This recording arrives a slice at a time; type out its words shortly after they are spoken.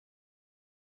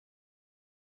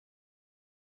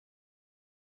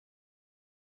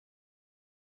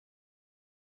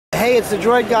Hey, it's the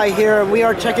Droid Guy here, and we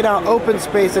are checking out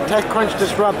openspce at TechCrunch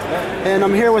Disrupt, and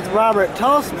I'm here with Robert.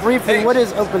 Tell us briefly, what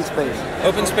is openspce?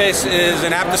 openspce is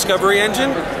an app discovery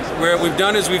engine. Where what we've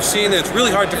done is we've seen that it's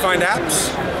really hard to find apps,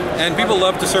 and people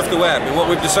love to surf the web. And what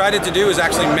we've decided to do is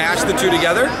actually mash the two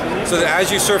together, so that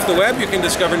as you surf the web, you can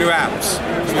discover new apps.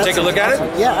 Should we take a look at it?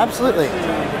 Yeah, absolutely.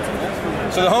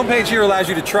 So the homepage here allows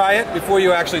you to try it before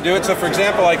you actually do it. So for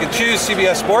example, I could choose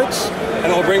CBS Sports,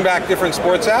 and it will bring back different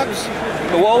sports apps.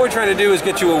 But what we're trying to do is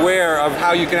get you aware of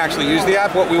how you can actually use the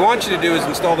app. What we want you to do is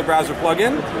install the browser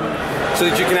plugin so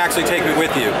that you can actually take it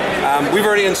with you. We've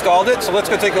already installed it, so let's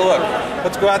go take a look.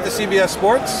 Let's go out to CBS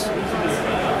Sports.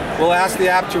 We'll ask the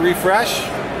app to refresh.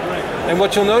 And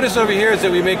what you'll notice over here is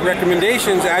that we make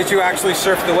recommendations as you actually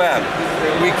surf the web.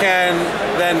 We can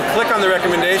then click on the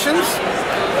recommendations.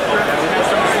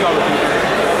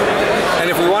 And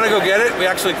if we want to go get it, we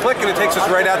actually click and it takes us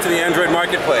right out to the Android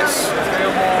marketplace.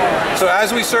 So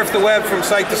as we surf the web from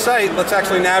site to site, let's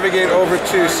actually navigate over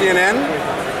to CNN.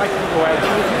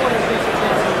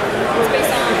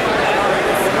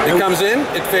 It comes in,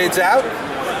 it fades out.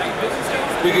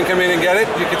 We can come in and get it.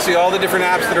 You can see all the different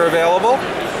apps that are available.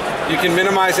 You can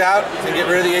minimize out and get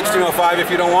rid of the HTML5 if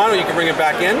you don't want, or you can bring it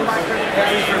back in.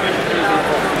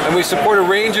 And we support a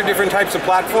range of different types of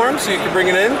platforms, so you can bring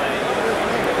it in.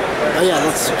 Oh yeah,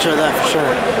 let's show that for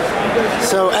sure.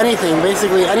 So anything,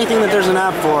 basically anything that there's an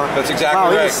app for. That's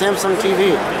exactly right. Even Samsung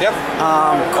TV. Yep.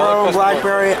 Chrome,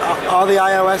 BlackBerry, all the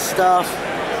iOS stuff,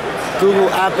 Google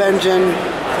App Engine,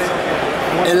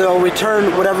 and it'll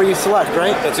return whatever you select,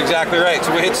 right? That's exactly right.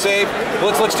 So we hit save.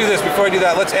 Let's do this. Before I do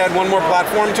that, let's add one more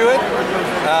platform to it.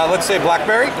 Let's say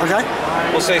BlackBerry. Okay.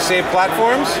 We'll say save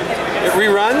platforms. It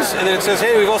reruns, and then it says,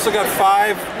 hey, we've also got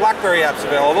 5 BlackBerry apps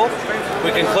available.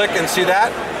 We can click and see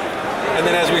that. And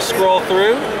then as we scroll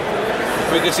through,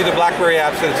 we can see the BlackBerry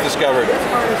apps that it's discovered.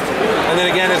 And then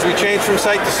again, as we change from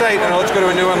site to site, and let's go to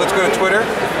a new one, let's go to Twitter.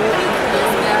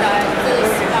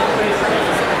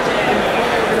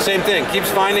 Same thing, keeps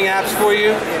finding apps for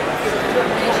you.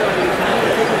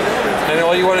 And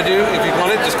all you want to do, if you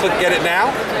want it, just click Get It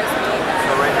Now.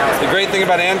 The great thing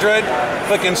about Android,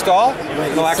 click Install,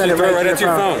 it'll actually throw it right into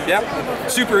your phone. Yep,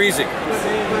 super easy.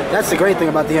 That's the great thing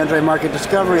about the Android market.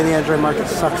 Discovery in the Android market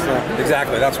sucks though.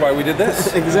 Exactly, that's why we did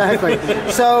this. Exactly.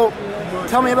 So,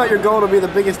 tell me about your goal to be the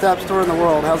biggest app store in the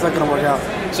world. How's that going to work out?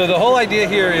 So the whole idea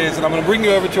here is, and I'm going to bring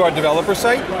you over to our developer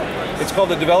site. It's called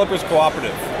the Developers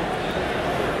Cooperative.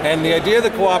 And the idea of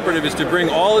the cooperative is to bring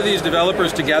all of these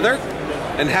developers together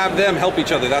and have them help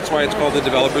each other. That's why it's called the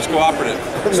Developers Cooperative.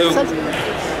 So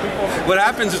what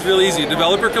happens is really easy. A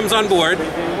developer comes on board,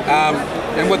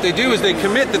 and what they do is they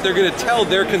commit that they're going to tell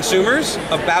their consumers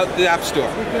about the App Store.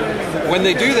 When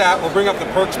they do that, we'll bring up the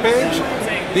perks page.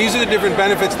 These are the different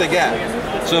benefits they get.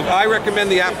 So if I recommend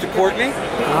the app to Courtney,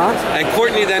 and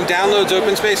Courtney then downloads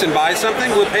openspce and buys something,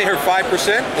 we'll pay her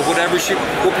 5% of whatever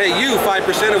we'll pay you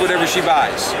 5% of whatever she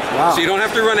buys. Wow. So you don't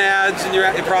have to run ads in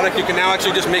your product, you can now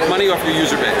actually just make money off your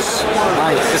user base.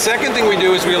 Nice. The second thing we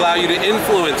do is we allow you to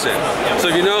influence it. So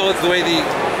if you know the way the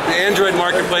Android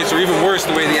marketplace, or even worse,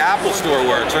 the way the Apple Store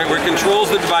works, right, where it controls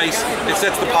the device, it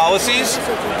sets the policies.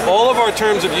 All of our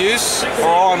terms of use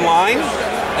are all online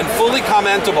and fully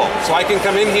commentable. So I can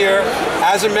come in here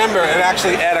as a member and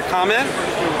actually add a comment.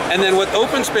 And then what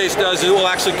openspce does is it will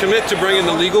actually commit to bringing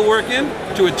the legal work in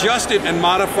to adjust it and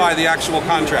modify the actual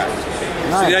contract.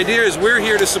 Nice. So the idea is we're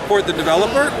here to support the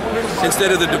developer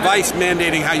instead of the device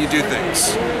mandating how you do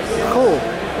things. Cool.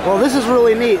 Well, this is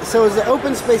really neat. So is the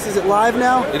openspce, is it live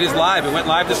now? It is live. It went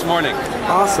live this morning.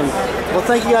 Awesome. Well,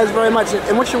 thank you guys very much.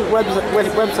 And what's your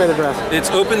website address? It's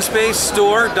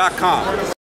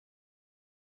openspacestore.com.